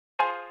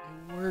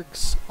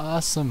Works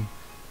awesome.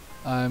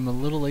 I'm a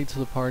little late to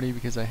the party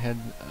because I had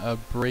a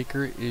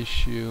breaker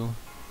issue.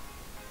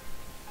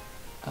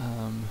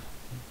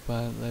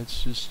 But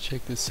let's just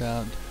check this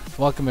out.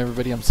 Welcome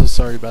everybody. I'm so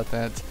sorry about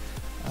that.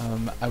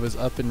 I was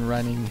up and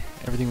running.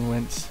 Everything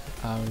went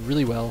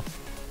really well,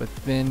 but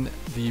then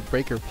the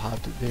breaker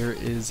popped. There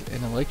is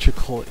an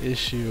electrical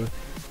issue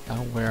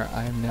where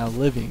I'm now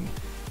living,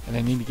 and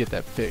I need to get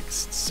that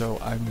fixed. So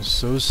I'm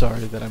so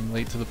sorry that I'm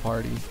late to the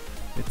party.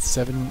 It's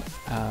 7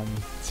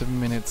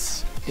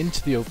 minutes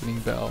into the opening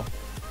bell,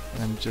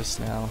 and I'm just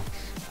now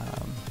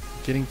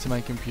getting to my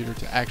computer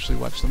to actually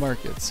watch the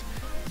markets.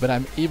 But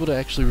I'm able to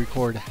actually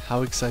record.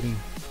 How exciting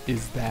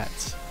is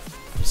that?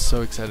 I'm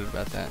so excited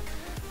about that.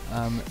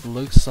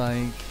 Looks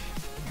like,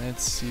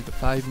 let's see, the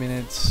 5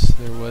 minutes,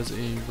 there was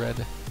a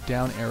red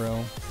down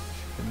arrow,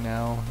 but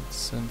now it's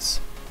since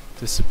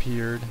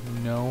disappeared.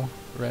 No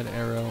red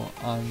arrow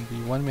on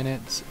the 1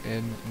 minute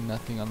and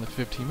nothing on the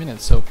 15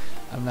 minutes. So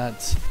I'm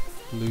not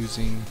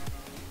losing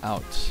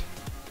out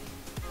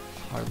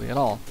hardly at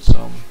all.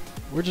 So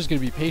we're just gonna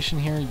be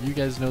patient here. You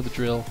guys know the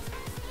drill.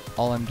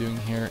 All I'm doing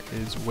here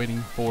is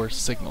waiting for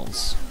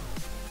signals.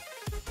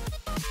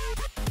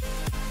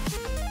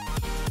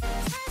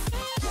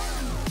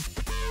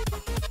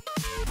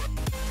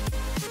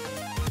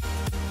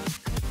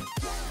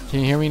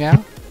 Can you hear me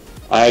now?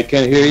 I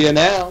can hear you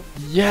now.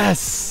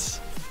 Yes!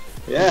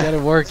 Yeah. We got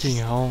it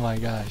working. Oh my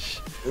gosh.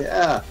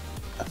 Yeah.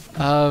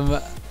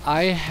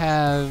 I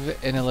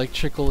have an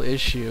electrical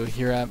issue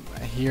here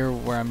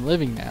where I'm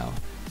living now.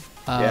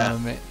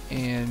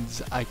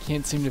 And I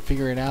can't seem to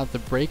figure it out. The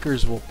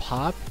breakers will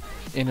pop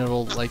and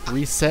it'll like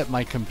reset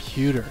my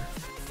computer.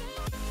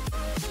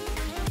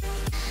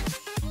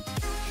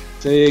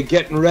 So you're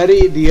getting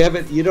ready? Do you have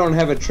it? You don't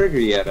have a trigger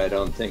yet, I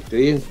don't think, do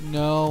you?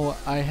 No,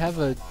 I have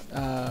a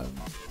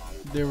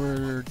they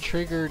were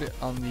triggered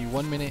on the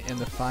 1 minute and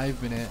the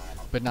 5 minute,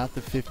 but not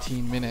the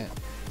 15 minute.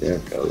 There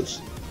it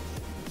goes.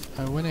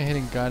 I went ahead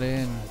and got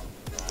in.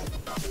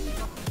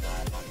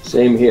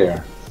 Same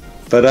here.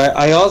 But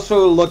I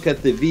also look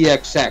at the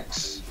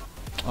VXX.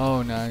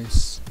 Oh,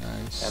 nice,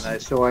 nice.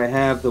 And so I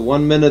have the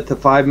 1 minute, the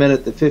 5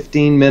 minute, the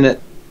 15 minute,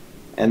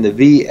 and the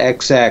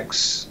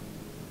VXX.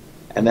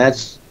 And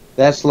that's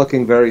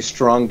looking very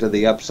strong to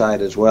the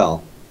upside as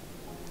well.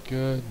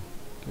 Good,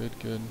 good,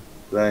 good.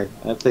 Right.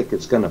 I think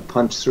it's going to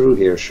punch through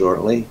here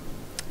shortly.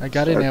 I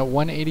got in at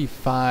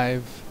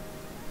 185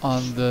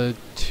 on the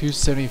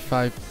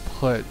 275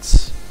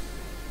 puts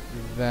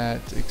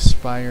that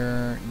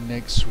expire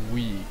next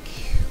week.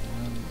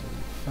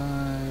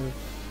 185.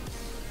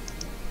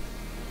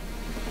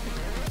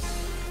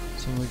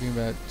 So I'm looking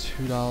about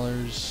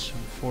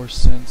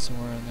 $2.04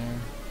 somewhere in there.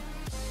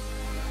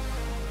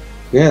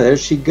 Yeah, there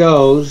she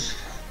goes.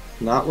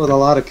 Not with a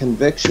lot of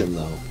conviction,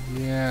 though.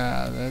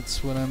 Yeah,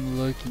 that's what I'm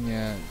looking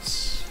at.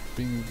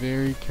 Being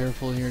very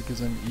careful here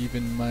because I'm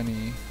even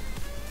money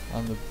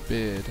on the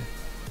bid.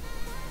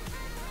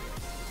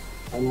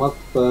 I'm up,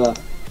 of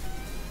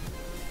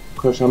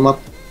course I'm up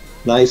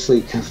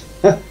nicely.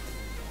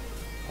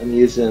 I'm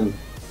using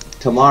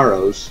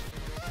tomorrow's.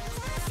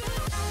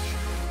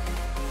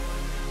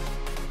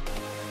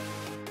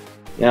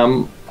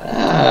 Yeah,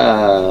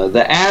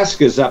 the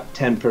ask is up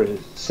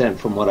 10%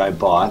 from what I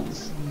bought.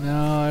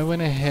 No, I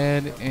went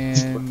ahead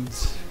and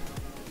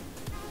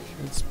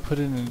let's put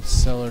it in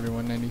seller to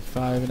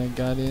 195, and I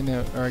got in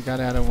at, or I got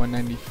out at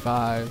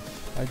 195.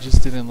 I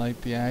just didn't like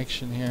the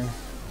action here.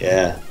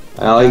 Yeah,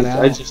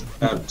 I just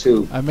got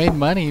two. I made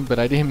money, but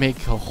I didn't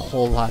make a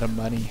whole lot of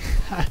money.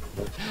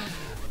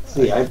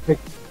 See, I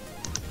picked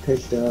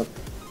up.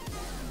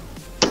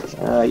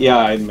 Yeah,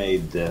 I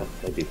made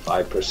maybe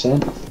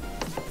 5%.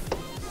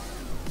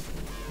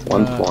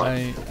 1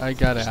 point. I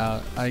got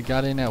out. I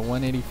got in at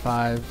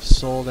 185,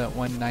 sold at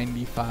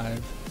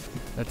 195.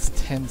 That's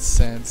 10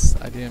 cents.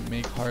 I didn't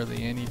make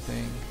hardly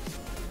anything.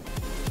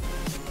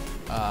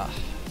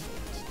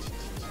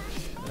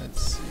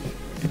 Let's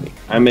see.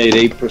 I made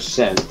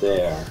 8%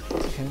 there.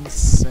 10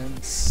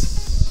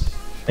 cents.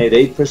 Made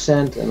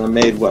 8%, and I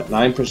made what,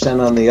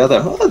 9% on the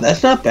other. Oh,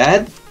 that's not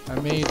bad. I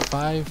made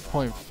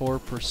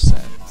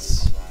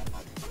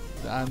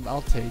 5.4%.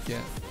 I'll take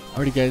it.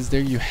 Alrighty guys,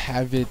 there you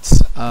have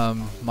it.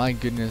 My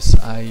goodness,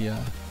 I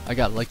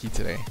got lucky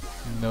today.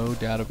 No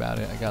doubt about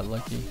it. I got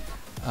lucky.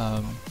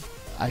 I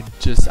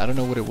don't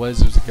know what it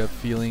was. It was a gut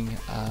feeling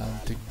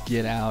to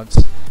get out.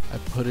 I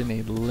put in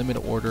a limit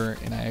order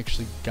and I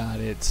actually got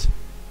it.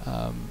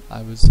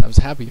 I was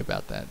happy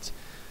about that.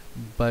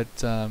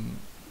 But it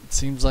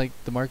seems like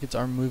the markets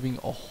are moving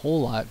a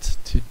whole lot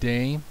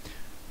today.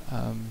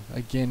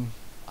 Again,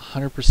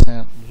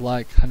 100%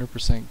 luck,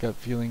 100% gut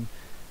feeling.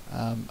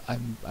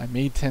 I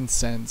made 10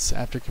 cents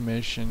after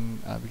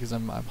commission because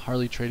I'm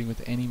hardly trading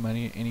with any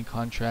money, any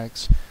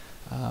contracts.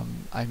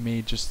 I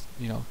made just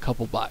a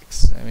couple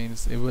bucks. I mean,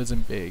 it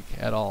wasn't big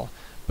at all,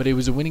 but it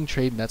was a winning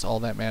trade, and that's all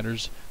that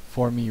matters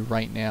for me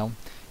right now.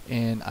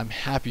 And I'm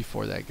happy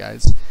for that,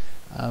 guys.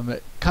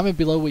 Comment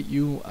below what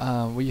you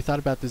thought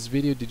about this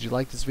video. Did you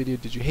like this video?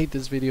 Did you hate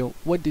this video?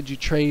 What did you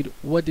trade?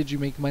 What did you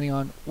make money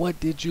on? What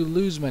did you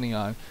lose money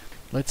on?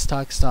 Let's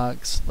talk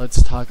stocks.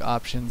 Let's talk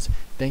options.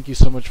 Thank you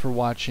so much for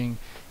watching,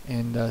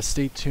 and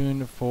stay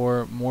tuned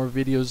for more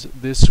videos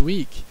this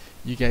week.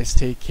 You guys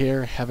take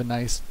care. Have a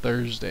nice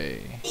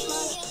Thursday.